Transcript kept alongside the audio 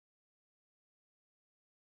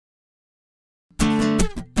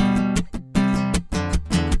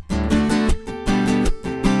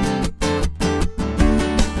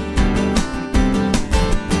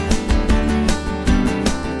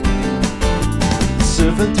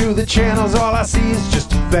Surfing through the channels, all I see is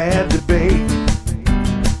just a bad debate.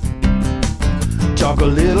 Talk a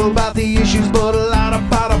little about the issues, but a lot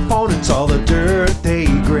about opponents, all the dirt they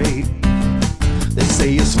grade. They say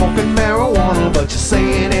you're smoking marijuana, but you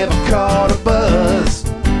say you never caught a buzz.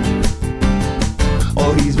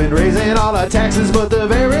 Oh, he's been raising all our taxes, but the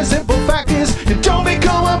very simple fact is you don't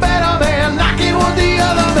become a better man knocking what the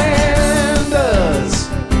other man does.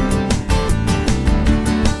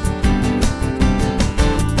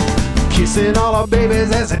 Kissing all our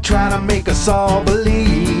babies as they try to make us all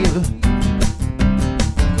believe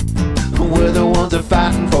we're the ones they're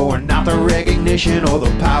fighting for, not the recognition or the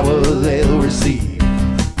power they'll receive.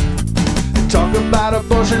 They talk about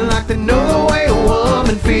abortion like they know the way a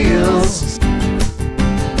woman feels.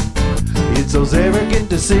 It's those arrogant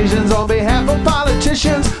decisions on behalf of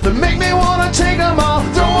politicians that make me want to take them all,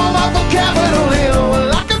 throw them off of Capitol Hill.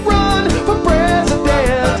 Well, I could run for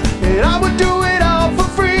president, and I would do it all for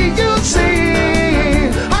free, you'd see.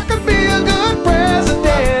 I could be a good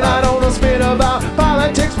president. I don't know spit about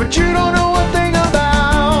politics, but you don't know a thing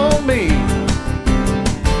about me.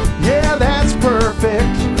 Yeah, that's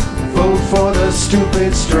perfect. Vote for the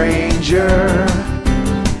stupid stranger.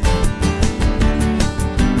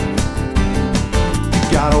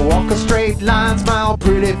 Gotta walk a straight line, smile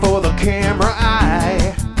pretty for the camera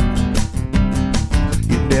eye.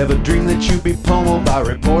 You never dreamed that you'd be pummeled by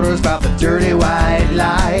reporters about the dirty white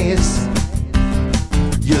lies.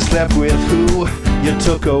 You slept with who? You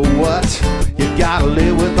took a what? You gotta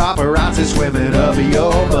live with paparazzi swimming up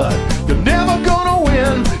your butt. You're never gonna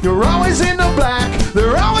win, you're always in the black.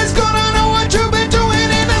 They're always gonna know what you've been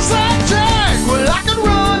doing in the sidetrack. Well, I could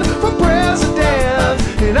run for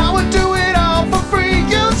president, and I would do it all for free,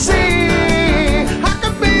 you'd see. I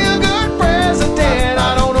could be a good president.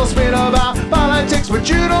 I don't know spit about politics, but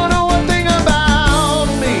you don't know a thing about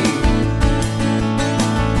me.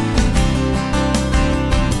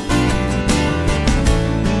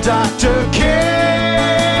 Dr.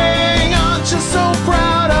 King, aren't you so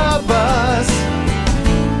proud of us?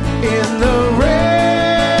 In the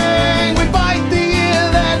ring, we fight the ear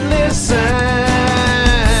that listens.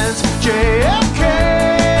 JFK,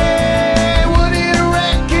 would he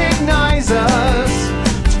recognize us?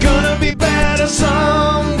 It's gonna be better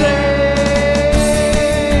someday.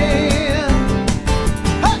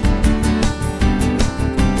 Hey!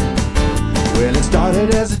 Well, it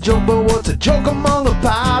started as a joke, but what's a joke among a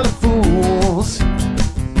pile of fools?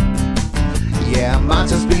 Yeah, I might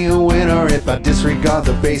just be a winner if I disregard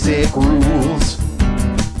the basic rules.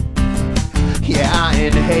 Yeah, I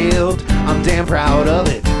inhaled, I'm damn proud of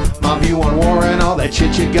it. My view on war and all that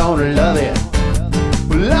shit, you're gonna love it.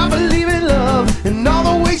 Well, I believe in love and all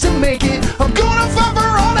the ways to make it. I'm gonna fight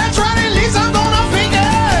for all that's right, at least I'm gonna think it.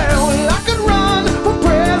 Well, I could run for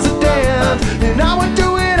president, and I would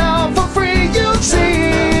do it all for free, you'd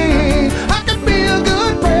see. I could be a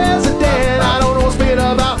good president. I don't know spit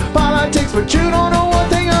about politics, but you don't know one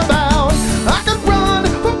thing about. I could run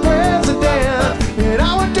for president, and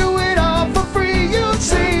I would do it all for free, you'd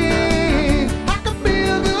see. I could be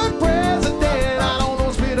a good president. I don't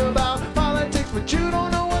know spit about politics, but you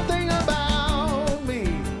don't know one thing about me.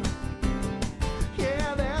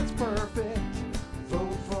 Yeah, that's perfect.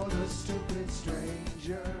 Vote for the stupid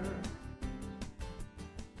stranger.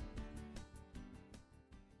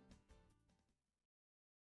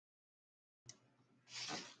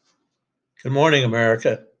 Good morning,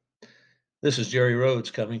 America. This is Jerry Rhodes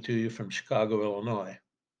coming to you from Chicago, Illinois.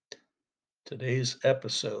 Today's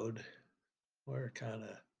episode, we're kind of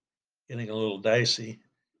getting a little dicey,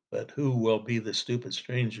 but who will be the stupid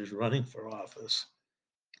strangers running for office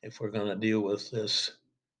if we're going to deal with this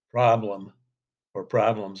problem or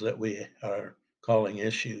problems that we are calling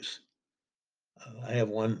issues? I have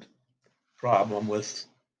one problem with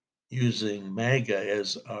using MAGA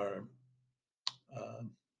as our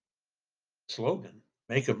slogan,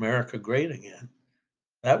 Make America Great Again.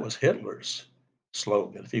 That was Hitler's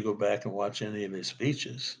slogan. If you go back and watch any of his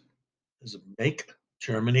speeches, is Make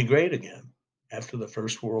Germany Great Again after the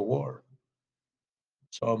First World War.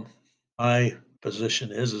 So my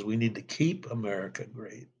position is we need to keep America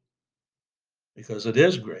great because it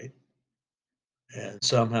is great. And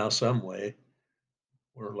somehow, some way,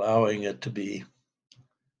 we're allowing it to be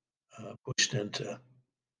pushed into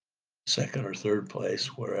second or third place,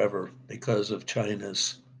 wherever, because of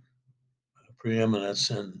China's preeminence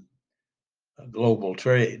in global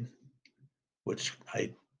trade, which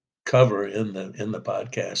I cover in the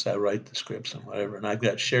podcast. I write the scripts and whatever. And I've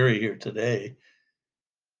got Sherry here today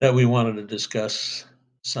that we wanted to discuss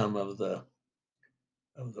some of the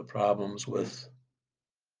problems with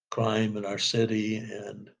crime in our city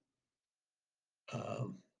and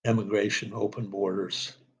immigration, open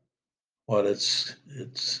borders, what it's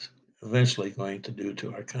eventually going to do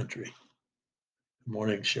to our country. Good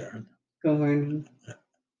morning, Sharon. Good morning.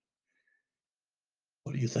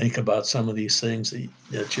 What do you think about some of these things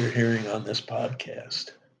that you're hearing on this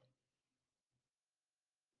podcast?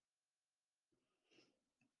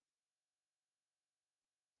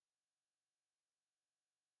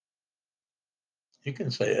 You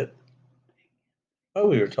can say it. Oh,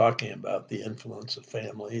 we were talking about the influence of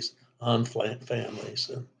families on families,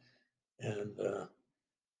 and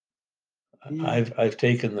Yeah. I've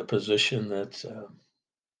taken the position that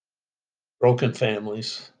broken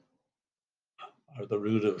families are the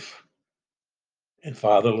root of, and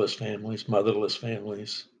fatherless families, motherless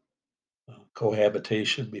families,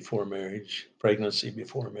 cohabitation before marriage, pregnancy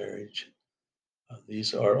before marriage.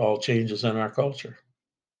 These are all changes in our culture.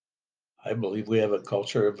 I believe we have a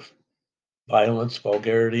culture of violence,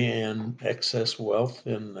 vulgarity, and excess wealth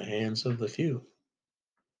in the hands of the few.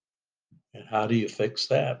 And how do you fix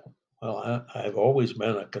that? Well, I've always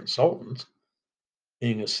been a consultant,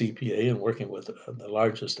 being a CPA and working with the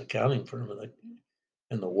largest accounting firm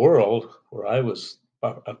in the world, where I was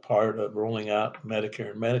a part of rolling out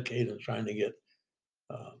Medicare and Medicaid and trying to get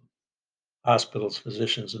um, hospitals,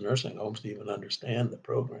 physicians, and nursing homes to even understand the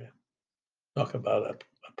program. Talk about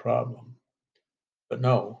a problem. But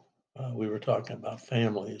no, we were talking about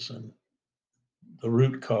families and the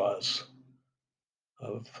root cause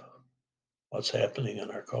of what's happening in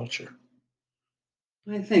our culture.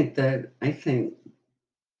 I think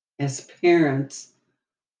as parents,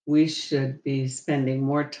 we should be spending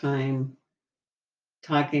more time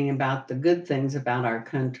talking about the good things about our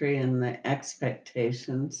country and the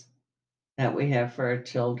expectations that we have for our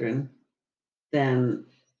children than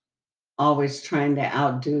always trying to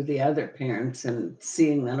outdo the other parents and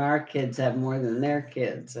seeing that our kids have more than their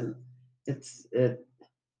kids. And it's it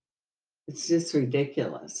it's just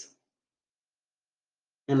ridiculous.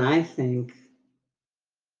 And I think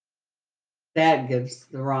that gives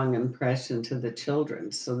the wrong impression to the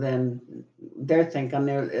children. So then they're thinking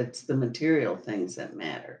it's the material things that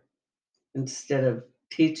matter instead of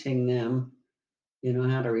teaching them,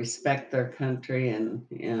 how to respect their country and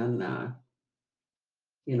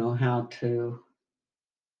how to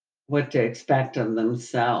what to expect of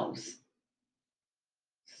themselves.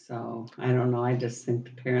 So I don't know. I just think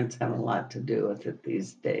the parents have a lot to do with it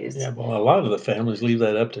these days. Yeah, well, a lot of the families leave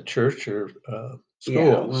that up to church or Yeah,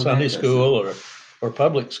 school, well, Sunday that school doesn't. or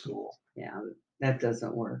public school. Yeah, that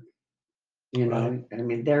doesn't work. Right. I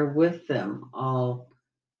mean, they're with them all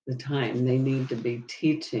the time. They need to be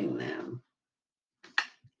teaching them.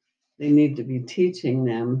 They need to be teaching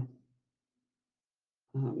them,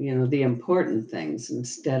 the important things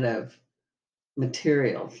instead of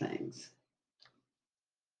material things.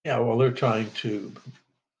 Yeah, well, they're trying to,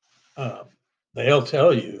 uh, they'll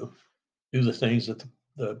tell you, do the things that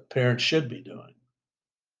the parents should be doing.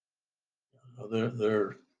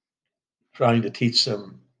 They're trying to teach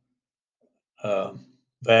them um,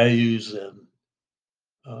 values and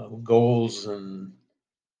goals and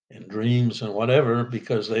dreams and whatever,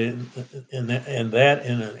 because that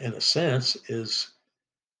in a sense is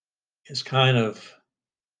kind of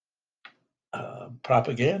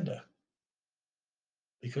propaganda,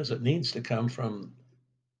 because it needs to come from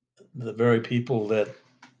the very people that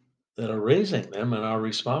are raising them and are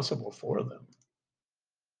responsible for them.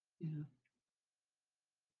 Yeah.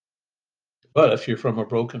 But if you're from a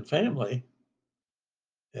broken family,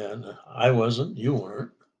 and I wasn't, you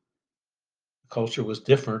weren't, the culture was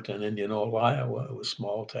different in Indianola, Iowa. It was a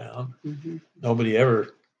small town. Hmm.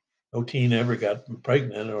 No teen ever got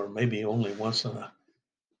pregnant, or maybe only once in a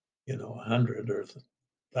 100 or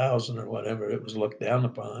 1,000 or whatever. It was looked down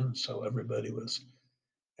upon. So everybody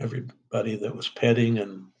that was petting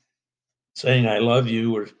and saying "I love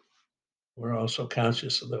you" were also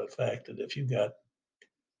conscious of the fact that if you got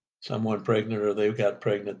someone pregnant or they got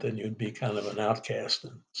pregnant, then you'd be kind of an outcast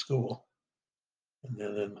in school. And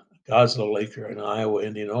then in God's Little Lake or in Iowa,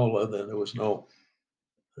 Indianola, then it was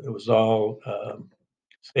all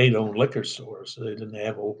state-owned liquor stores. So they didn't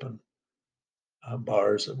have open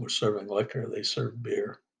bars that were serving liquor. They served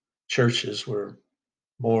beer. Churches were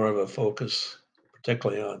more of a focus,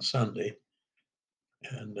 particularly on Sunday.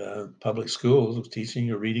 And public schools was teaching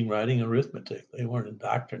you reading, writing, arithmetic. They weren't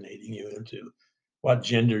indoctrinating you into what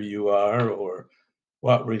gender you are or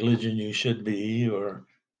what religion you should be or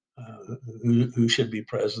who should be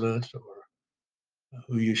president or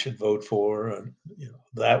who you should vote for. And,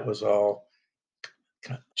 that was all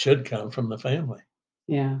should come from the family.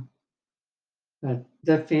 Yeah, but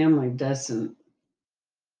the family doesn't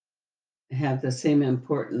have the same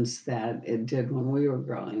importance that it did when we were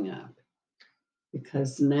growing up.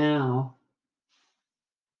 Because now,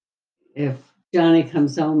 if Johnny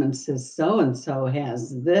comes home and says so and so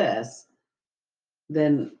has this,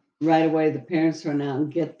 then right away the parents run out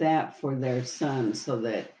and get that for their son so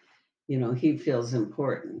that he feels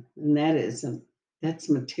important. And that's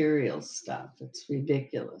material stuff. It's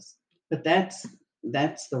ridiculous. But that's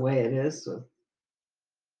the way it is with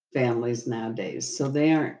families nowadays. So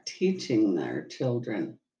they aren't teaching their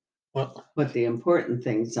children Well, what the important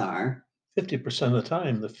things are. 50% of the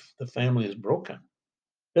time, the family is broken.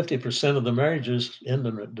 50% of the marriages end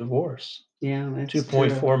in a divorce. Yeah, that's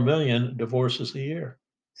 2.4 true. million divorces a year.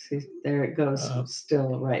 See, there it goes, Uh,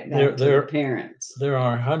 still right there, back to the there, parents. there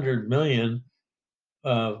are 100 million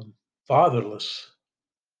fatherless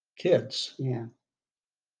kids Yeah,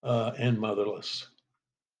 and motherless,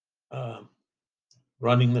 um,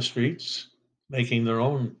 running the streets, making their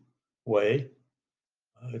own way.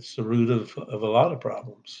 It's the root of a lot of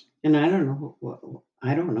problems. and I don't know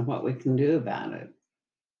what we can do about it.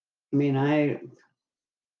 I mean,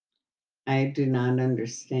 I do not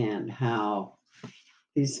understand how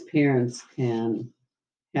these parents can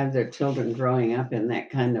have their children growing up in that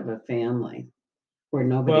kind of a family where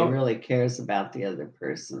nobody Well, really cares about the other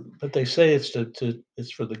person. but they say it's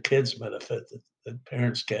it's for the kids' benefit that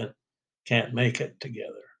parents can't make it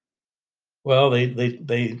together. Well,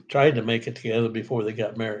 they tried to make it together before they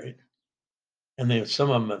got married, and some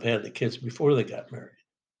of them have had the kids before they got married.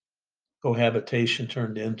 Cohabitation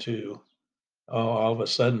turned into, oh, all of a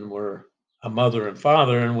sudden we're a mother and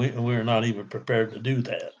father, and we're not even prepared to do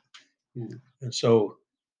that. Yeah. And so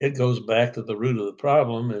it goes back to the root of the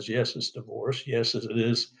problem is, yes, it's divorce. Yes, as it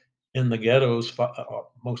is in the ghettos,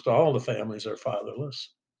 most all the families are fatherless.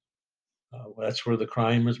 That's where the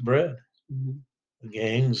crime is bred. Mhm. The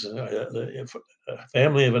gangs, if a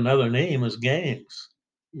family of another name is gangs.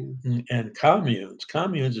 Yeah. And communes.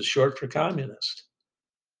 Communes is short for communist.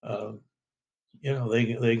 Um,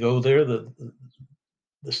 they go there.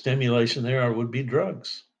 The stimulation there would be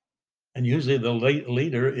drugs, and usually the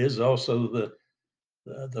leader is also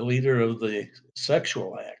the leader of the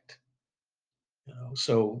sexual act.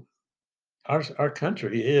 So our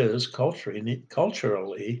country is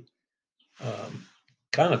culturally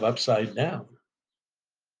kind of upside down.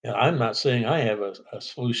 And I'm not saying I have a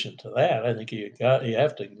solution to that. I think you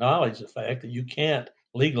have to acknowledge the fact that you can't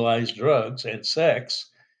legalize drugs and sex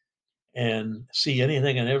and see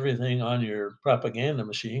anything and everything on your propaganda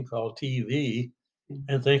machine called TV Mhm.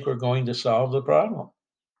 and think we're going to solve the problem.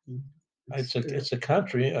 Mhm. That's true. It's a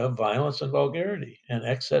country of violence and vulgarity and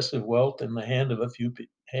excessive wealth in the hands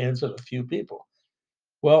of a few people.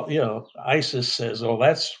 Well, ISIS says, "Oh,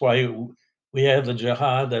 that's why we have the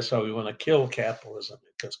jihad. That's why we want to kill capitalism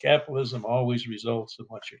because capitalism always results in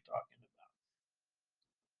what you're talking about."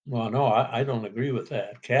 Well, no, I don't agree with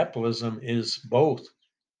that. Capitalism is both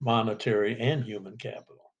monetary and human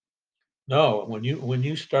capital. No, when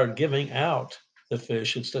you start giving out the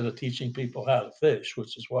fish instead of teaching people how to fish,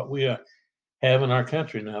 which is what we have in our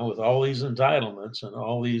country now with all these entitlements and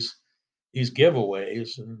all these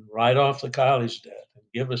giveaways and write off the college debt and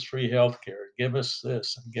give us free health care, give us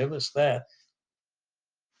this and give us that.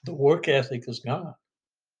 The work ethic is gone.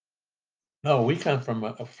 No, we come from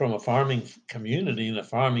a farming community and a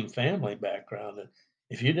farming family background. And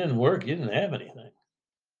if you didn't work, you didn't have anything.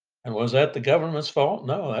 And was that the government's fault?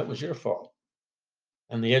 No, that was your fault.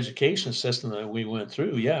 And the education system that we went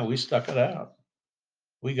through, yeah, we stuck it out.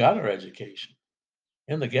 We got our education.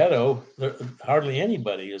 In the ghetto, hardly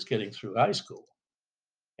anybody is getting through high school,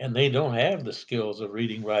 and they don't have the skills of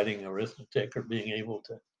reading, writing, arithmetic, or being able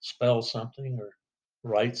to spell something or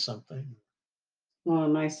write something. Well,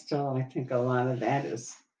 and I think a lot of that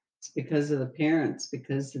is it's because of the parents,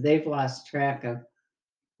 because they've lost track of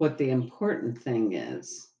what the important thing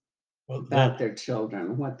is Well, about then, their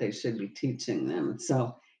children, what they should be teaching them.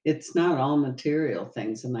 So it's not all material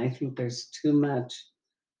things. And I think there's too much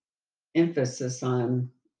emphasis on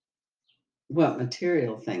what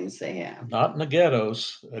material things they have. not in the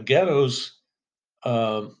ghettos. The ghettos,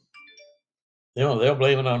 um, they'll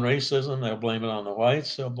blame it on racism. They'll blame it on the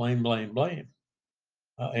whites. They'll blame.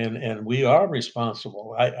 And we are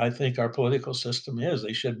responsible. I think our political system is.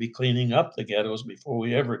 They should be cleaning up the ghettos before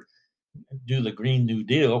we ever do the Green New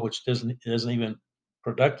Deal, which doesn't even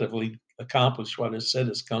productively accomplish what it said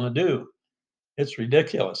it's going to do. It's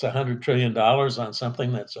ridiculous. $100 trillion on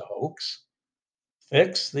something that's a hoax.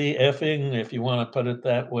 Fix the effing, if you want to put it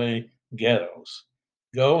that way, ghettos.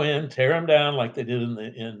 Go in, tear them down like they did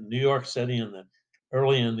in New York City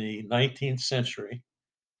early in the 19th century,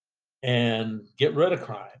 and get rid of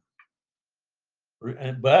crime.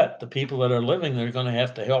 But the people that are living, they're going to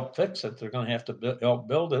have to help fix it. They're going to have to help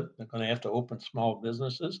build it. They're going to have to open small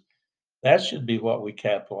businesses. That should be what we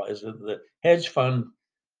capitalize. The hedge funds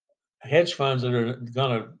that are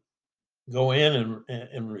going to go in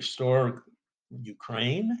and restore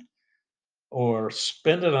Ukraine or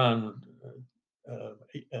spend it on uh,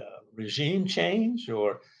 regime change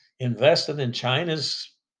or invest it in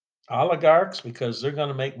China's oligarchs because they're going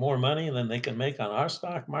to make more money than they can make on our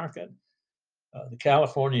stock market. The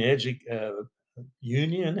California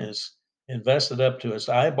Union is invested up to its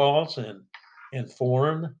eyeballs in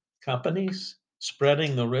foreign companies,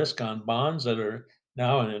 spreading the risk on bonds that are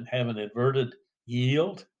now have an inverted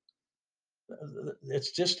yield.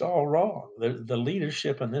 It's just all wrong. The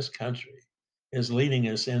leadership in this country is leading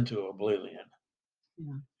us into oblivion.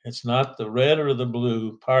 Yeah. It's not the red or the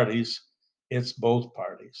blue parties, it's both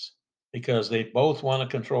parties because they both want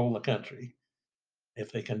to control the country.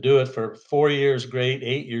 If they can do it for 4 years, great,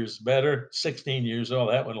 8 years, better, 16 years old,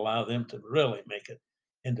 that would allow them to really make it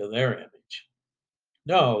into their image.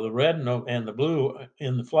 No, the red and the blue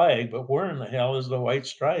in the flag, but where in the hell is the white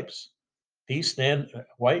stripes?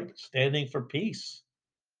 White standing for peace.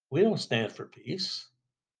 We don't stand for peace.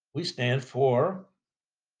 We stand for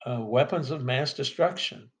weapons of mass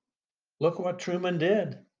destruction. Look what Truman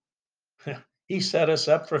did. He set us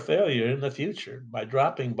up for failure in the future by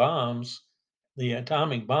dropping bombs, the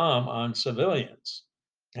atomic bomb on civilians.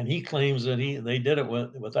 And he claims that they did it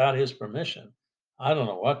without his permission. I don't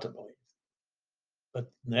know what to believe.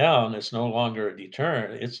 But now it's no longer a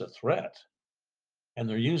deterrent, it's a threat. And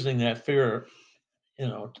they're using that fear,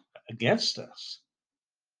 against us.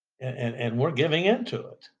 And we're giving into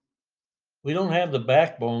it. We don't have the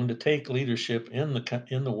backbone to take leadership in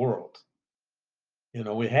the world.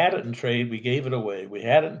 We had it in trade, we gave it away. We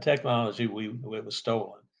had it in technology, it was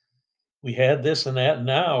stolen. We had this and that.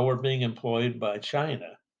 Now we're being employed by China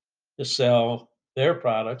to sell their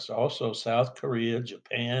products, also South Korea,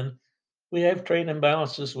 Japan. We have trade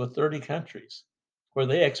imbalances with 30 countries where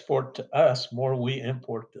they export to us more we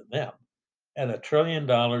import to them at $1 trillion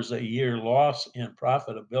a year loss in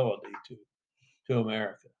profitability to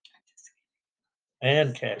America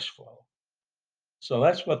and cash flow. So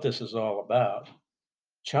that's what this is all about.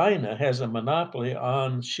 China has a monopoly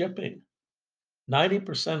on shipping.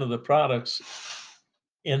 90% of the products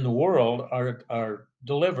in the world are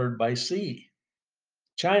delivered by sea.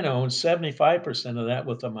 China owns 75% of that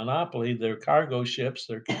with a monopoly. Their cargo ships,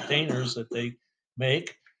 their containers that they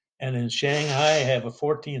make, and in Shanghai have a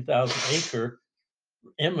 14,000 acre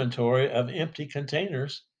inventory of empty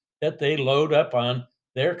containers that they load up on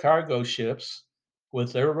their cargo ships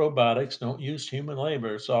with their robotics. Don't use human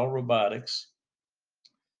labor; it's all robotics.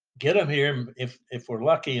 Get them here if we're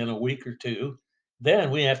lucky in a week or two.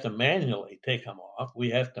 Then we have to manually take them off.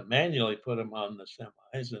 We have to manually put them on the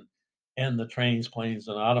semis and the trains, planes,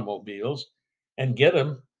 and automobiles, and get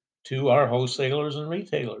them to our wholesalers and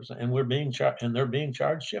retailers. And we're being charged, and they're being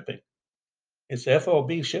charged shipping. It's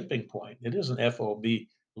FOB shipping point. It isn't FOB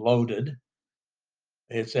loaded.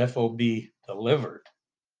 It's FOB delivered.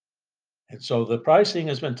 And so the pricing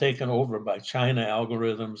has been taken over by China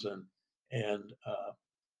algorithms and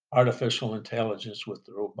artificial intelligence with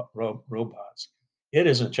the robots. It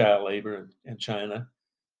isn't child labor in China.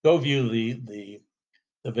 Go view the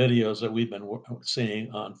videos that we've been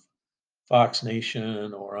seeing on Fox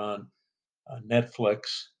Nation or on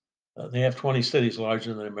Netflix. They have 20 cities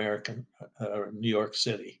larger than New York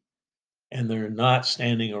City, and they're not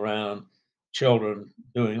standing around children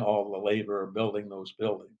doing all the labor or building those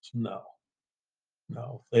buildings.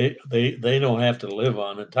 No, they don't have to live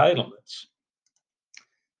on entitlements.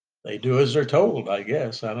 They do as they're told, I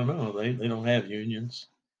guess. I don't know. They don't have unions,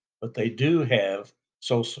 but they do have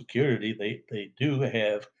Social Security. They do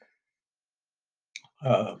have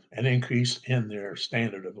an increase in their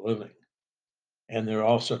standard of living, and they're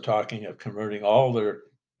also talking of converting all their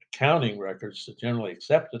accounting records to generally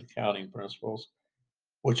accepted accounting principles,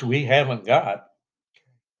 which we haven't got.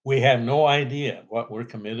 We have no idea what we're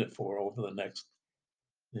committed for over the next,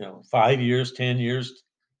 5 years, 10 years,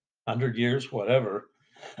 100 years, whatever,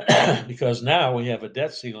 because now we have a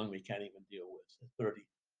debt ceiling we can't even deal with.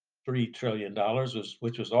 $33 trillion,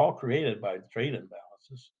 which was all created by trade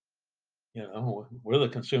imbalances. We're the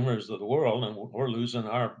consumers of the world, and we're losing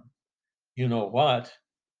our, what,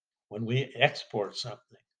 when we export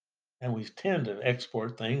something. And we tend to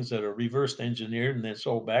export things that are reverse engineered and then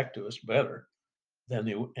sold back to us better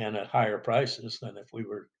and at higher prices than if we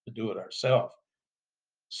were to do it ourselves.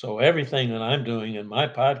 So everything that I'm doing in my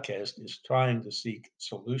podcast is trying to seek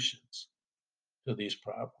solutions to these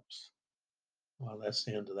problems. Well, that's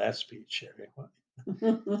the end of that speech, Sherry.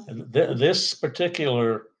 And this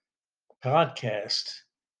particular podcast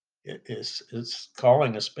is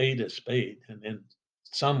calling a spade, and in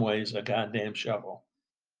some ways a goddamn shovel,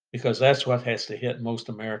 because that's what has to hit most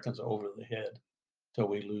Americans over the head till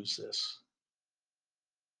we lose this.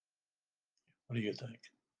 What do you think?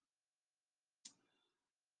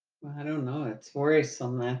 Well, I don't know. It's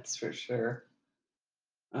worrisome, that's for sure.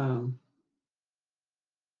 Um,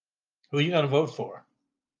 Who are you going to vote for?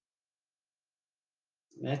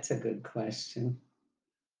 that's a good question.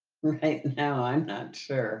 Right now, I'm not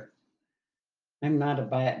sure. I'm not a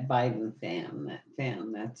Biden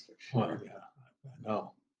fan, that's for Well, sure. yeah, I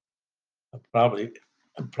know. Probably,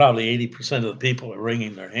 probably 80% of the people are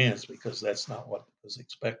wringing their hands because that's not what was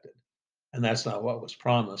expected, and that's not what was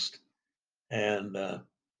promised. And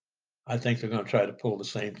I think they're going to try to pull the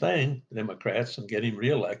same thing, the Democrats, and get him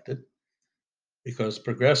reelected because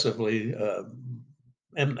progressively,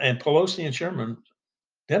 and Pelosi and Sherman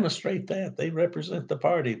demonstrate that they represent the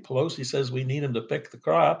party. Pelosi says we need them to pick the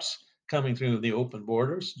crops coming through the open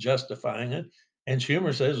borders, justifying it. And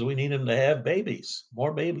Schumer says we need them to have babies,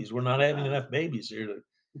 more babies. We're not having enough babies here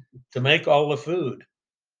to make all the food.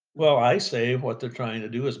 Well, I say what they're trying to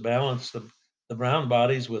do is balance the brown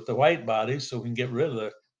bodies with the white bodies so we can get rid of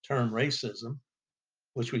the term racism,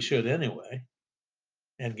 which we should anyway,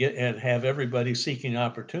 and have everybody seeking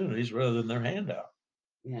opportunities rather than their handout.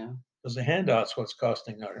 Yeah. Because the handout's what's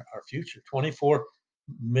costing our future. 24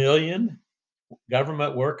 million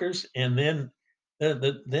government workers, and then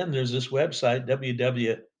then there's this website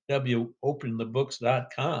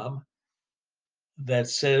www.openthebooks.com that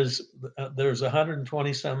says there's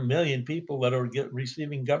 120 some million people that are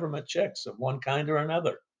receiving government checks of one kind or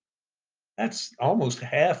another. That's almost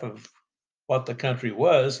half of what the country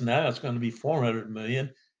was. Now it's going to be 400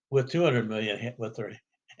 million with 200 million with their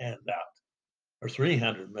handout, or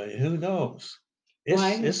 300 million. Who knows?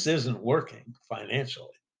 Well, This isn't working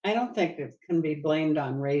financially. I don't think it can be blamed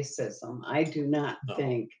on racism. I do not No.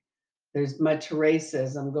 think there's much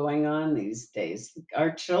racism going on these days.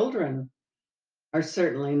 Our children are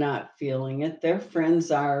certainly not feeling it. Their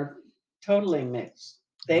friends are totally mixed.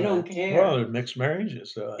 They don't Well, care. they're mixed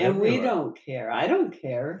marriages And we everywhere. don't care. I don't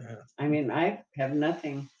care. Yeah. I mean, I have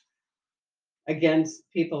nothing against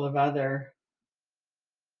people of other.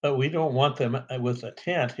 But we don't want them with a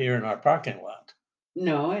tent here in our parking lot.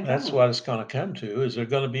 No, I That's don't. what it's going to come to. Is they're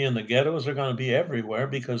going to be in the ghettos? They're going to be everywhere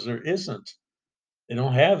because there isn't. They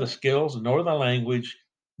don't have the skills, nor the language,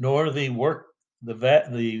 nor the work,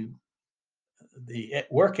 the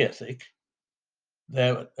work ethic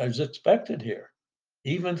that is expected here,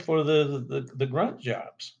 even for the grunt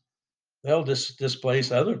jobs. They'll just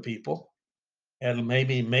displace other people at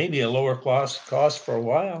maybe a lower cost for a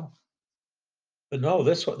while. But no,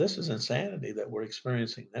 this is insanity that we're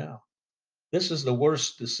experiencing now. This is the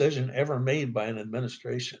worst decision ever made by an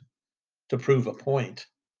administration to prove a point.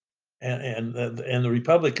 And the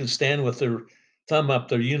Republicans stand with their thumb up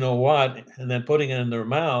their you know what, and then putting it in their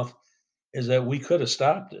mouth is that we could have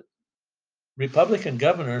stopped it. Republican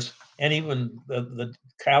governors and even the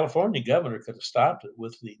California governor could have stopped it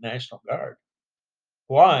with the National Guard.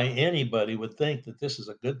 Why anybody would think that this is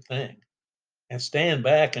a good thing and stand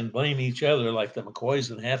back and blame each other like the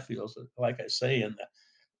McCoys and Hatfields, like I say in the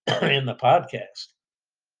in the podcast,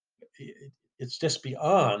 it's just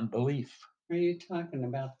beyond belief. Are you talking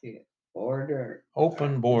about the border?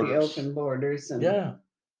 Open The borders. open borders and Yeah.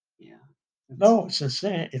 yeah. No, it's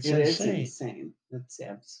insane. It's It is insane. insane. It's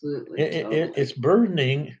absolutely totally. It's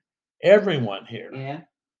burdening everyone here. Yeah.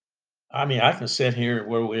 I mean, I can sit here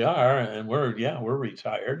where we are, and we're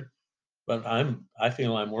retired, but I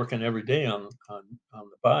feel I'm working every day on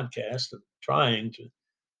the podcast and trying to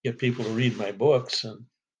get people to read my books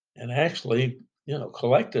and actually,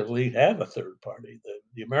 collectively have a third party.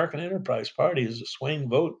 The American Enterprise Party is a swing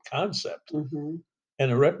vote concept, Hmm.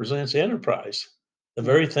 and it represents enterprise, the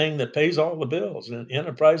very thing that pays all the bills. And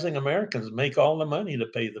enterprising Americans make all the money to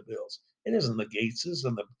pay the bills. It isn't the Gateses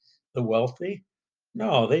and the wealthy.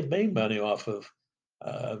 No, they made money off of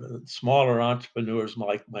smaller entrepreneurs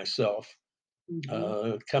like myself,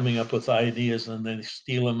 Hmm. coming up with ideas and then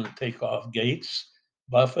steal them and take off. Gates,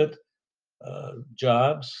 Buffett,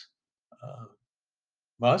 Jobs, uh,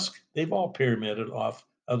 Musk, they've all pyramided off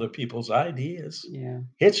other people's ideas, Yeah.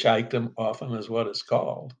 hitchhiked them off them is what it's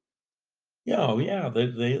called. Yeah, oh, yeah,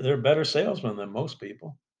 they're better salesmen than most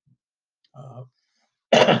people. Uh,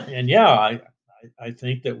 and yeah, I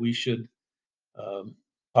think that we should um,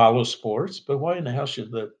 follow sports, but why in the hell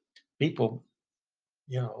should the people,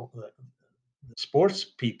 the sports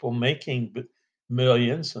people making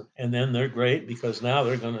millions, and then they're great because now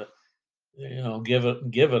they're going to,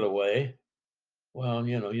 give it away. Well,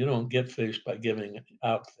 you don't get fish by giving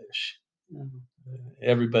out fish. Mhm.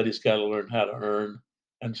 Everybody's got to learn how to earn.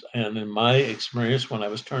 And in my experience, when I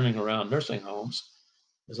was turning around nursing homes,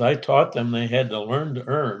 is I taught them they had to learn to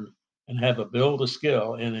earn and have a build a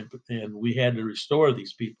skill, and we had to restore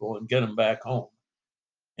these people and get them back home.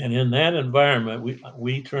 And in that environment,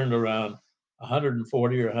 we turned around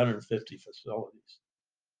 140 or 150 facilities,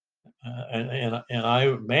 and I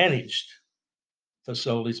managed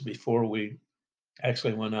facilities before we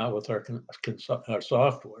actually went out with our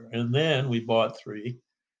software, and then we bought three.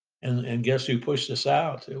 And guess who pushed us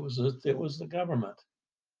out? It was the government.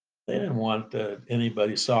 They didn't want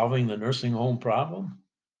anybody solving the nursing home problem.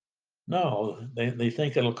 No, they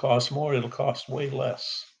think it'll cost more. It'll cost way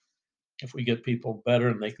less if we get people better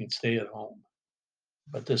and they can stay at home.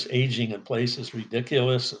 But this aging in place is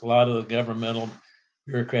ridiculous. A lot of the governmental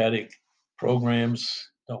bureaucratic programs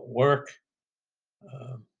don't work.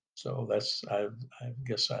 Um, so I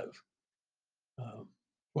guess I've um,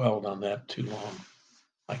 dwelled on that too long.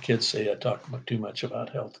 My kids say I talk too much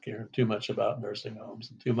about healthcare, too much about nursing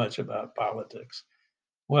homes, and too much about politics.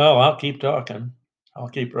 Well, I'll keep talking. I'll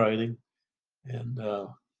keep writing. And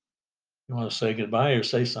you want to say goodbye or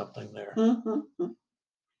say something there? Mhm.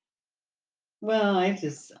 Well, I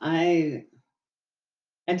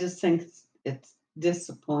just think it's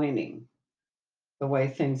disappointing the way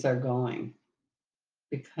things are going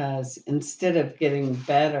because instead of getting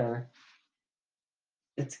better,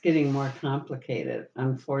 it's getting more complicated,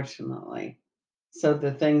 unfortunately. So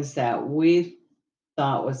the things that we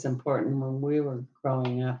thought was important when we were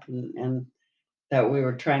growing up and that we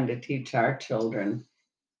were trying to teach our children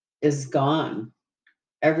is gone.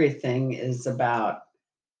 Everything is about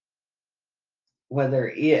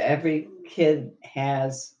whether every kid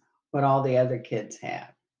has what all the other kids have.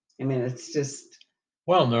 I mean, it's just,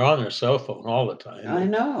 Well, and they're on their cell phone all the time. I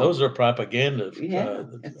know. Those are propaganda Yeah,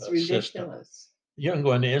 it's system. ridiculous. You can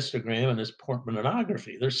go into Instagram and it's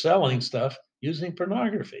pornography. They're selling Yeah. stuff using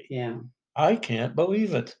pornography. Yeah, I can't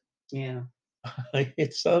believe it. yeah.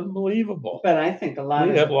 It's unbelievable. But I think a lot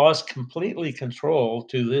We of have the, lost completely control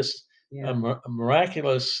to this yeah,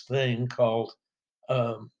 miraculous thing called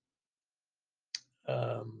um,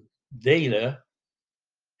 um, data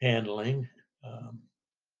handling, um,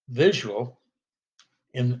 visual.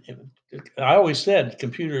 And I always said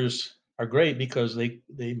computers are great because they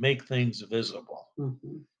make things visible.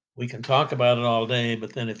 mhm, We can talk about it all day,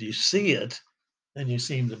 but then if you see it, then you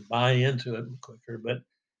seem to buy into it quicker. But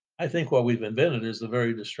I think what we've invented is the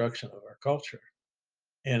very destruction of our culture.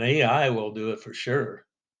 And AI will do it for sure.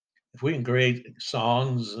 If we can create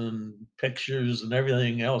songs and pictures and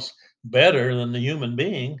everything else better than the human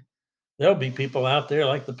being, there'll be people out there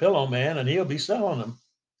like the Pillow Man, and he'll be selling them.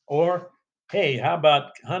 Or, hey, how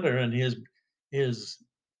about Hunter and his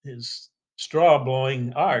his straw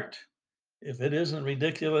blowing art? If it isn't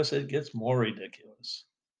ridiculous, it gets more ridiculous.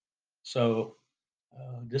 So,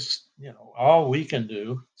 just all we can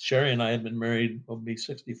do. Sherry and I have been married. Will be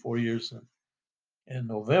 64 years in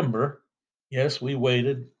November. Yes, we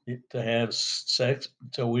waited to have sex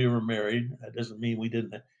until we were married. That doesn't mean we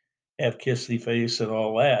didn't have kissy face and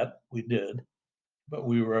all that. We did, but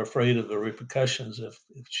we were afraid of the repercussions if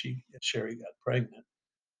Sherry got pregnant.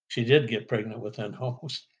 She did get pregnant within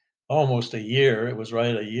almost a year. It was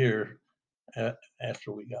right a year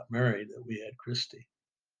after we got married that we had Christy,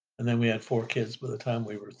 and then we had 4 kids by the time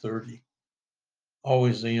we were 30.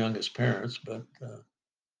 Always the youngest parents, but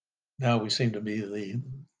now we seem to be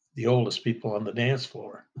the oldest people on the dance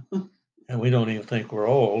floor, and we don't even think we're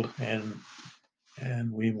old, and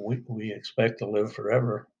we expect to live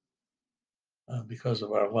forever because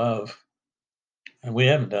of our love. And we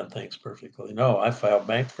haven't done things perfectly. No, I filed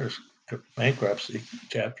bankruptcy,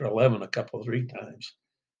 Chapter 11, a couple, 3 times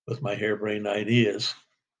with my harebrained ideas.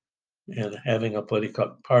 And having a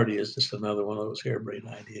political party is just another one of those harebrained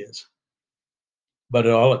ideas. But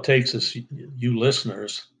all it takes is you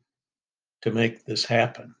listeners to make this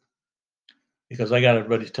happen. Because I got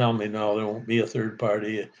everybody telling me, no, there won't be a third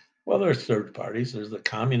party. Well, there's third parties. There's the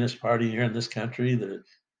Communist Party here in this country, the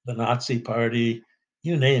Nazi Party,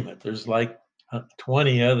 you name it. There's like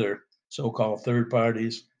 20 other so-called third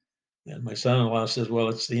parties. And my son-in-law says, well,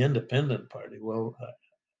 it's the independent party. Well,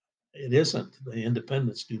 it isn't. The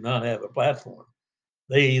independents do not have a platform.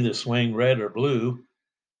 They either swing red or blue,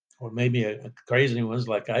 or maybe a crazy ones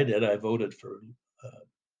like I did. I voted for uh,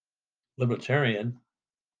 libertarian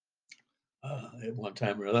at one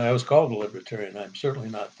time or other. I was called a libertarian. I'm certainly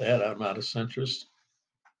not that. I'm not a centrist.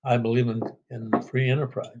 I believe in free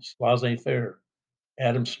enterprise, laissez-faire.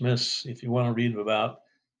 Adam Smith's, if you want to read about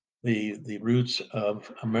the roots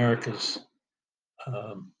of America's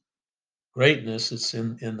um, greatness, it's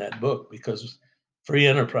in that book, because free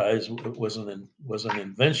enterprise was an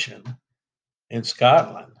invention in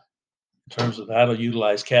Scotland in terms of how to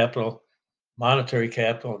utilize capital, monetary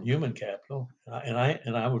capital, and human capital. And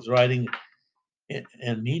I was writing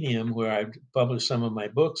in Medium, where I published some of my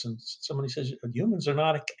books, and somebody says humans are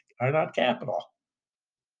not capital.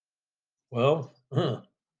 Well,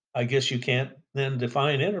 I guess you can't then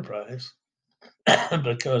define enterprise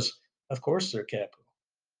because, of course, they're capital.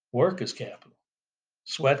 Work is capital.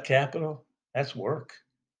 Sweat capital, that's work.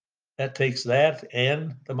 That takes that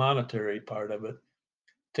and the monetary part of it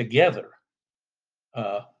together,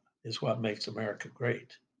 is what makes America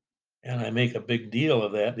great. And I make a big deal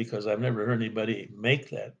of that because I've never heard anybody make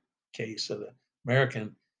that case of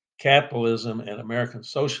American capitalism and American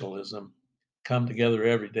socialism come together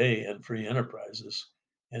every day in free enterprises.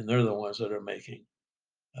 And they're the ones that are making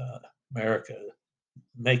America,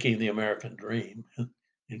 making the American dream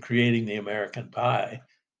and creating the American pie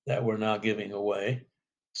that we're now giving away.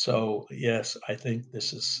 So yes, I think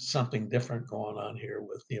this is something different going on here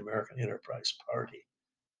with the American Enterprise Party.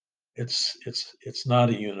 It's not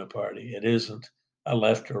a uni-party. It isn't a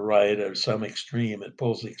left or right or some extreme. It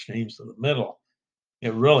pulls the extremes to the middle.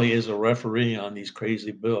 It really is a referee on these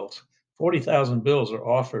crazy bills. 40,000 bills are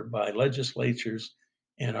offered by legislatures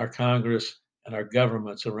and our Congress and our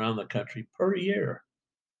governments around the country per year.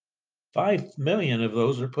 5 million of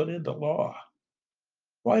those are put into law.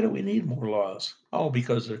 Why do we need more laws? Oh,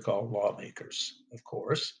 because they're called lawmakers, of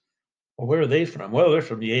course. Well, where are they from? Well, they're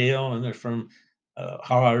from Yale and they're from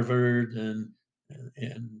Harvard, and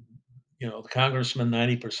the congressmen,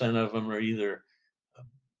 90% of them are either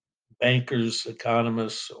bankers,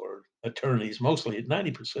 economists, or attorneys. Mostly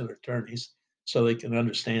 90% are attorneys, so they can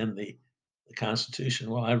understand the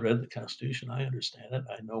Constitution. Well, I read the Constitution. I understand it.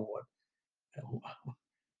 I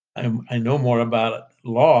know more about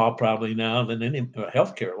law probably now than any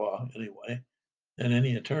healthcare law anyway, than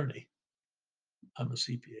any attorney. I'm a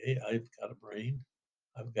CPA. I've got a brain.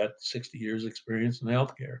 I've got 60 years experience in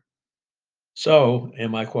healthcare. So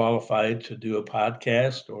am I qualified to do a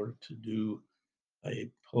podcast or to do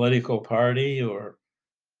a political party, or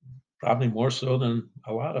probably more so than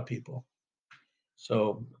a lot of people?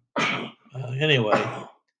 So anyway,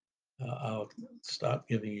 I'll stop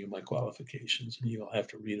giving you my qualifications and you'll have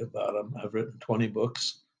to read about them. I've written 20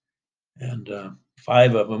 books, and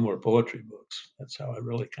 5 of them were poetry books. That's how I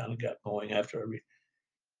really kind of got going after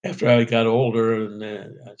I got older, and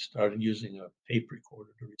then I started using a tape recorder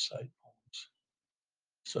to recite poems.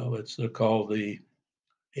 So they're called the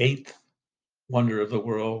 8th wonder of the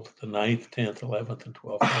world, the 9th, 10th, 11th, and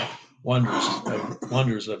 12th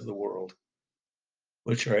wonders of the world,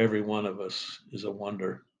 which are every one of us is a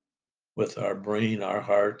wonder, with our brain, our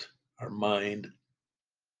heart, our mind,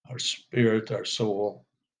 our spirit, our soul.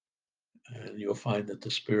 And you'll find that the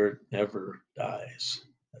spirit never dies.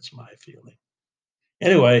 That's my feeling.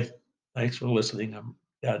 Anyway, thanks for listening. I'm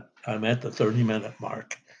at the 30-minute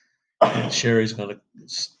mark, and Sherry's going to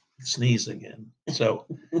sneeze again. So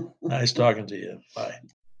nice talking to you. Bye.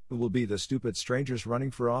 Who will be the stupid strangers running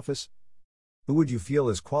for office? Who would you feel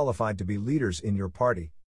is qualified to be leaders in your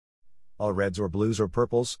party? All reds or blues or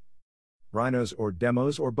purples? RINOS or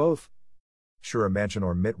demos or both? Sure, Manchin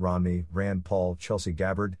or Mitt Romney, Rand Paul, Chelsey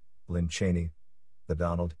Gabbard, Lynn Chaney, the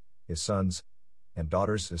Donald, his sons and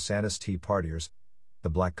daughters, assassinate partiers, the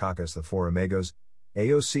Black Caucus, the four imagoes,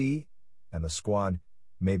 AOC, and the squad,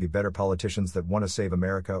 maybe better politicians that want to save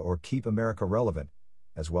America or keep America relevant,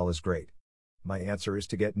 as well as great. My answer is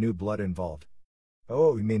to get new blood involved.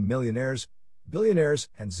 Oh, you mean millionaires, billionaires,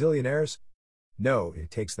 and zillionaires? No, it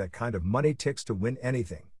takes that kind of money tics to win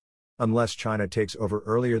anything. Unless China takes over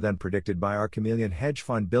earlier than predicted by our chameleon hedge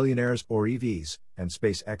fund billionaires or EVs, and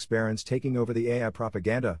SpaceX barons taking over the AI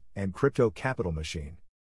propaganda and crypto capital machine.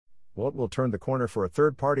 What will turn the corner for a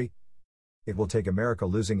third party? It will take America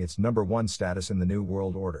losing its #1 status in the New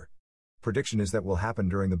World Order. Prediction is that will happen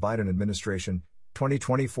during the Biden administration,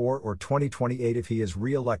 2024 or 2028 if he is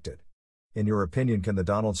re-elected. In your opinion, can the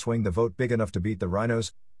Donald swing the vote big enough to beat the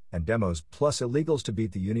RINOS and demos plus illegals to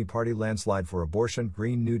beat the uni-party landslide for abortion,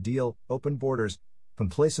 Green New Deal, open borders,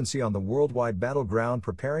 complacency on the worldwide battleground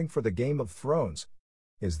preparing for the Game of Thrones?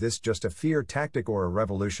 Is this just a fear tactic or a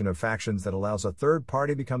revolution of factions that allows a third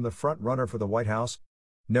party become the front runner for the White House?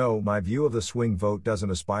 No, my view of the swing vote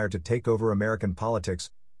doesn't aspire to take over American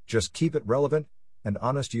politics, just keep it relevant and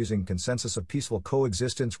honest using consensus of peaceful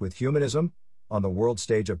coexistence with humanism on the world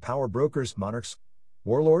stage of power brokers, monarchs,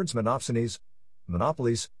 warlords, monopsonies,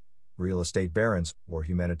 monopolies, real estate barons, or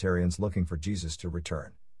humanitarians looking for Jesus to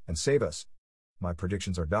return and save us. My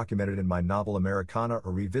predictions are documented in my novel Americana, a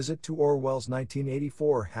revisit to Orwell's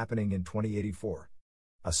 1984, happening in 2084.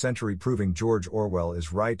 A century proving George Orwell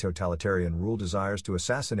is right. Totalitarian rule desires to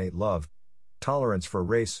assassinate love, tolerance for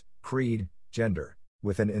race, creed, gender,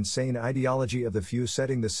 with an insane ideology of the few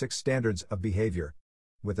setting the 6 standards of behavior,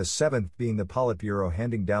 with the 7th being the politburo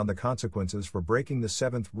handing down the consequences for breaking the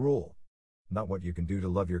 7th rule. Not what you can do to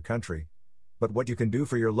love your country, but what you can do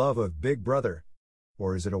for your love of Big Brother.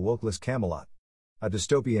 Or is it a wokeless Camelot? A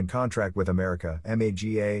dystopian contract with America,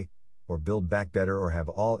 MAGA, or Build Back Better, or have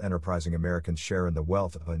all enterprising Americans share in the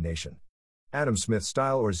wealth of a nation? Adam Smith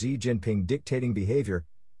style or Zi Jinping dictating behavior,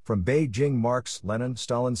 from Bi Jing Marx, Lenin,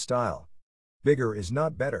 Stalin style. Bigger is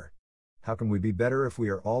not better. How can we be better if we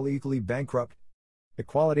are all equally bankrupt?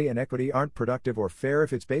 Equality and equity aren't productive or fair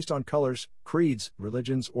if it's based on colors, creeds,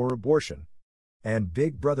 religions, or abortion. And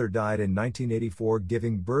Big Brother died in 1984,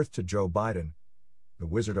 giving birth to Joe Biden, the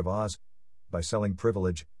Wizard of Oz, by selling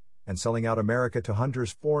privilege and selling out America to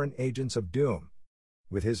Hunter's foreign agents of doom.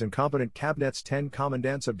 With his incompetent cabinet's 10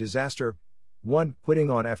 commandants of disaster, 1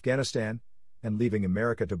 quitting on Afghanistan and leaving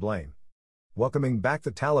America to blame. Welcoming back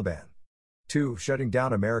the Taliban. 2 shutting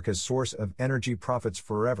down America's source of energy profits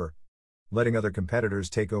forever. Letting other competitors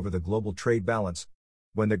take over the global trade balance.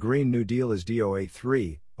 When the Green New Deal is DOA.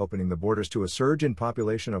 3, opening the borders to a surge in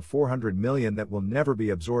population of 400 million that will never be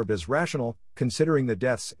absorbed as rational, considering the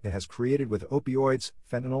deaths it has created with opioids,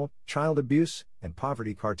 fentanyl, child abuse, and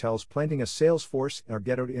poverty cartels planting a sales force in our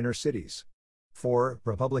ghettoed inner cities. 4,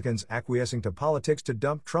 Republicans acquiescing to politics to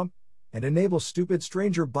dump Trump and enable stupid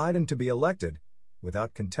stranger Biden to be elected,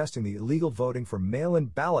 without contesting the illegal voting for mail-in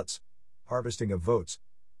ballots, harvesting of votes,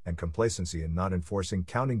 and complacency in not enforcing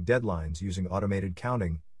counting deadlines using automated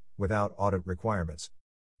counting, without audit requirements.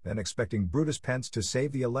 Then expecting Brutus Pence to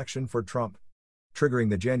save the election for Trump. Triggering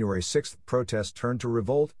the January 6th protest turn to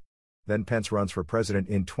revolt. Then Pence runs for president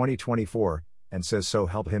in 2024, and says so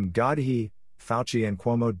help him God he, Fauci and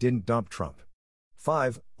Cuomo didn't dump Trump.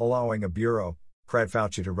 5, allowing a bureau, Brad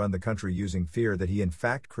Fauci, to run the country using fear that he in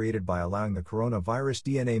fact created by allowing the coronavirus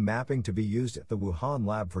DNA mapping to be used at the Wuhan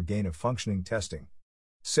lab for gain-of-functioning testing.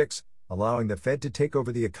 6, allowing the Fed to take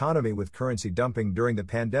over the economy with currency dumping during the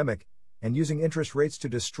pandemic, and using interest rates to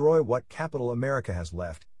destroy what capital America has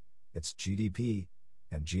left, its GDP,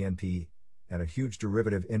 and GNP, and a huge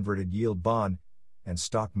derivative inverted yield bond, and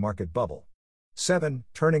stock market bubble. 7,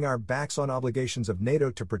 turning our backs on obligations of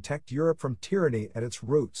NATO to protect Europe from tyranny at its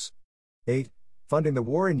roots. 8, funding the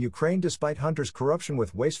war in Ukraine despite Hunter's corruption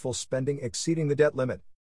with wasteful spending exceeding the debt limit.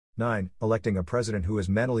 9, electing a president who is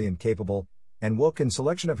mentally incapable, and woke in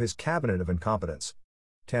selection of his cabinet of incompetence.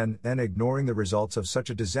 10, then ignoring the results of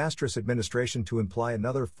such a disastrous administration to imply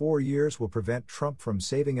another 4 years will prevent Trump from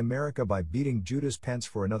saving America by beating Judas Pence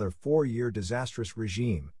for another 4-year disastrous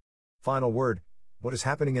regime. Final word, what is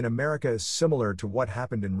happening in America is similar to what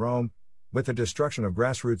happened in Rome, with the destruction of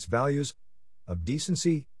grassroots values, of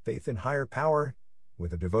decency, faith in higher power,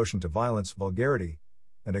 with a devotion to violence, vulgarity,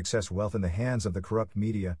 and excess wealth in the hands of the corrupt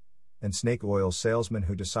media, and snake oil salesmen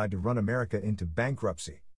who decide to run America into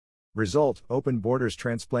bankruptcy. Result, open borders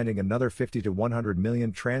transplanting another 50 to 100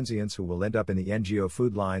 million transients who will end up in the NGO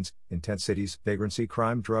food lines, in tent cities, vagrancy,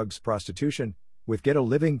 crime, drugs, prostitution, with ghetto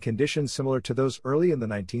living conditions similar to those early in the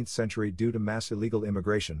 19th century due to mass illegal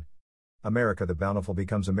immigration. America the bountiful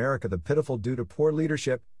becomes America the pitiful due to poor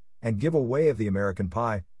leadership, and giveaway of the American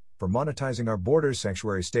pie, for monetizing our borders,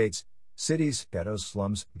 sanctuary states, cities, ghettos,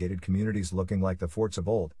 slums, gated communities looking like the forts of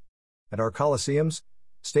old. And our coliseums,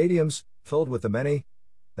 stadiums, filled with the many,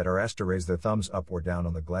 that are asked to raise their thumbs up or down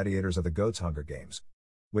on the gladiators of the goats' Hunger Games.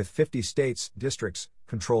 With 50 states, districts,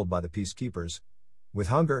 controlled by the peacekeepers, with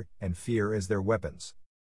hunger and fear as their weapons.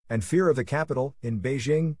 And fear of the capital, in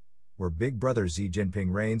Beijing, where Big Brother Xi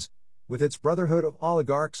Jinping reigns, with its brotherhood of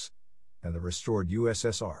oligarchs, and the restored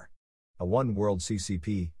USSR. A one-world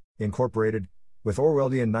CCP, incorporated, with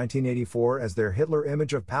Orwellian 1984 as their Hitler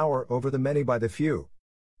image of power over the many by the few.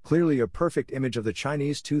 Clearly a perfect image of the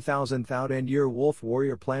Chinese 2000-year wolf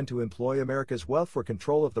warrior plan to employ America's wealth for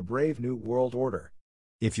control of the brave new world order.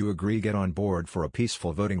 If you agree, get on board for a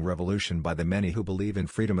peaceful voting revolution by the many who believe in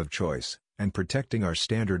freedom of choice, and protecting our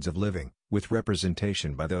standards of living, with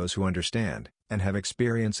representation by those who understand, and have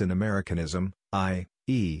experience in Americanism,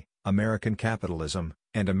 i.e., American capitalism,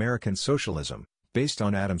 and American socialism, based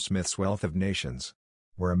on Adam Smith's Wealth of Nations.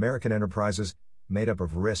 Where American enterprises, made up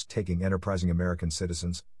of risk-taking enterprising American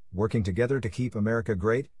citizens, working together to keep America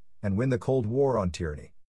great, and win the Cold War on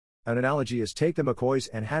tyranny. An analogy is take the McCoys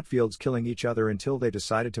and Hatfields killing each other until they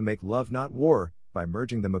decided to make love not war, by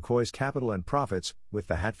merging the McCoys' capital and profits, with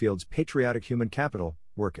the Hatfields' patriotic human capital,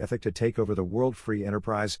 work ethic to take over the world free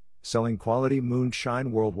enterprise, selling quality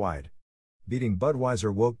moonshine worldwide. Beating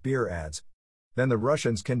Budweiser woke beer ads. Then the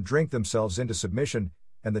Russians can drink themselves into submission,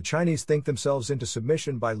 and the Chinese think themselves into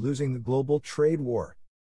submission by losing the global trade war.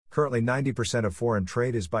 Currently 90% of foreign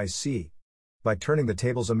trade is by sea. By turning the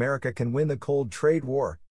tables, America can win the cold trade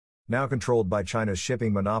war. Now controlled by China's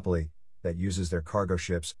shipping monopoly, that uses their cargo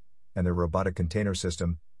ships and their robotic container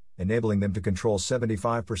system, enabling them to control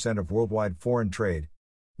 75% of worldwide foreign trade.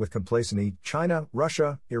 With complacency, China,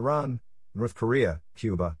 Russia, Iran, North Korea,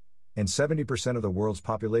 Cuba, and 70% of the world's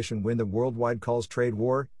population win the worldwide calls trade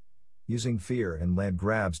war, using fear and land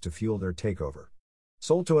grabs to fuel their takeover.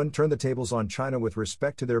 Soltuan turned the tables on China with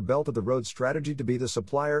respect to their belt-of-the-road strategy to be the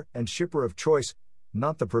supplier and shipper of choice,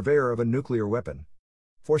 not the purveyor of a nuclear weapon.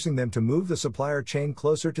 Forcing them to move the supplier chain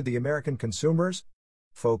closer to the American consumers?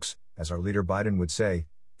 Folks, as our leader Biden would say,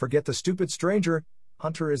 forget the stupid stranger,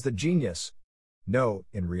 Hunter is the genius. No,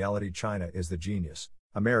 in reality China is the genius.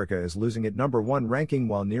 America is losing at number 1 ranking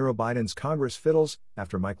while Nero Biden's Congress fiddles,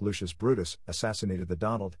 after Mike Lucius Brutus assassinated the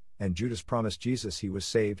Donald, and Judas promised Jesus he was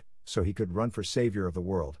saved, so he could run for savior of the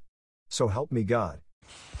world. So help me God.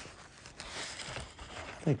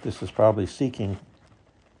 I think this is probably speaking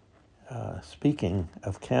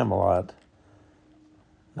of Camelot,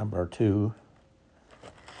 number 2.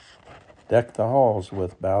 Deck the halls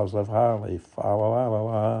with boughs of holly, fa la la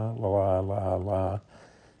la la la la la.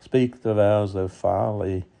 Speak the vows of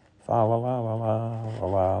folly, fa la la la la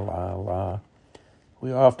la la la.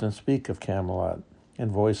 We often speak of Camelot in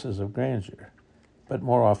voices of grandeur, but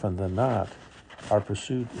more often than not, our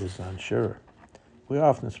pursuit is unsure. We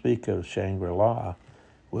often speak of Shangri-La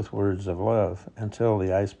with words of love until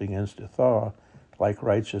the ice begins to thaw like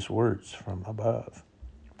righteous words from above.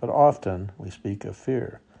 But often we speak of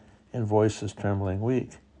fear in voices trembling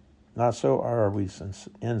weak. Not so are we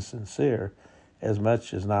insincere as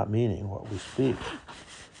much as not meaning what we speak.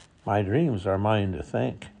 My dreams are mine to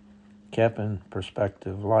think, kept in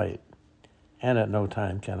perspective light, and at no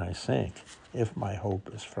time can I sink if my hope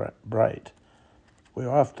is bright. We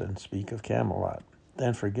often speak of Camelot,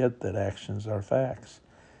 then forget that actions are facts,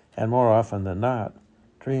 and more often than not,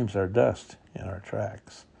 dreams are dust in our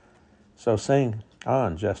tracks. So sing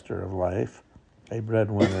on, jester of life, a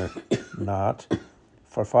breadwinner not,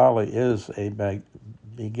 for folly is a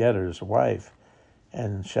begetter's wife,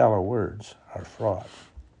 and shallow words are fraught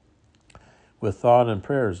with thought and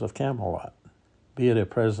prayers of Camelot. Be it a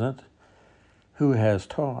president who has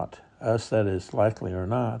taught us that it's likely or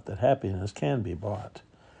not that happiness can be bought,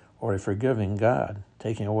 or a forgiving God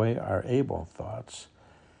taking away our able thoughts,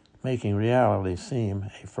 making reality seem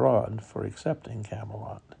a fraud for accepting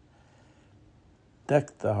Camelot.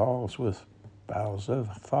 Deck the halls with boughs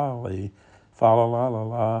of folly, fa la la la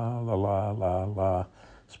la la la la la.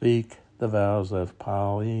 Speak the vows of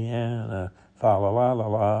Pollyanna, fa la la la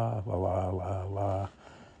la la la la la.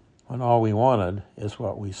 When all we wanted is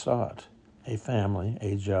what we sought, a family,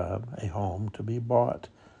 a job, a home to be bought,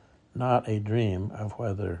 not a dream of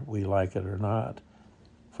whether we like it or not,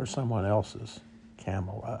 for someone else's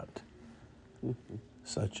Camelot,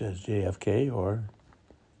 such as JFK, or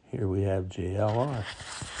here we have JLR.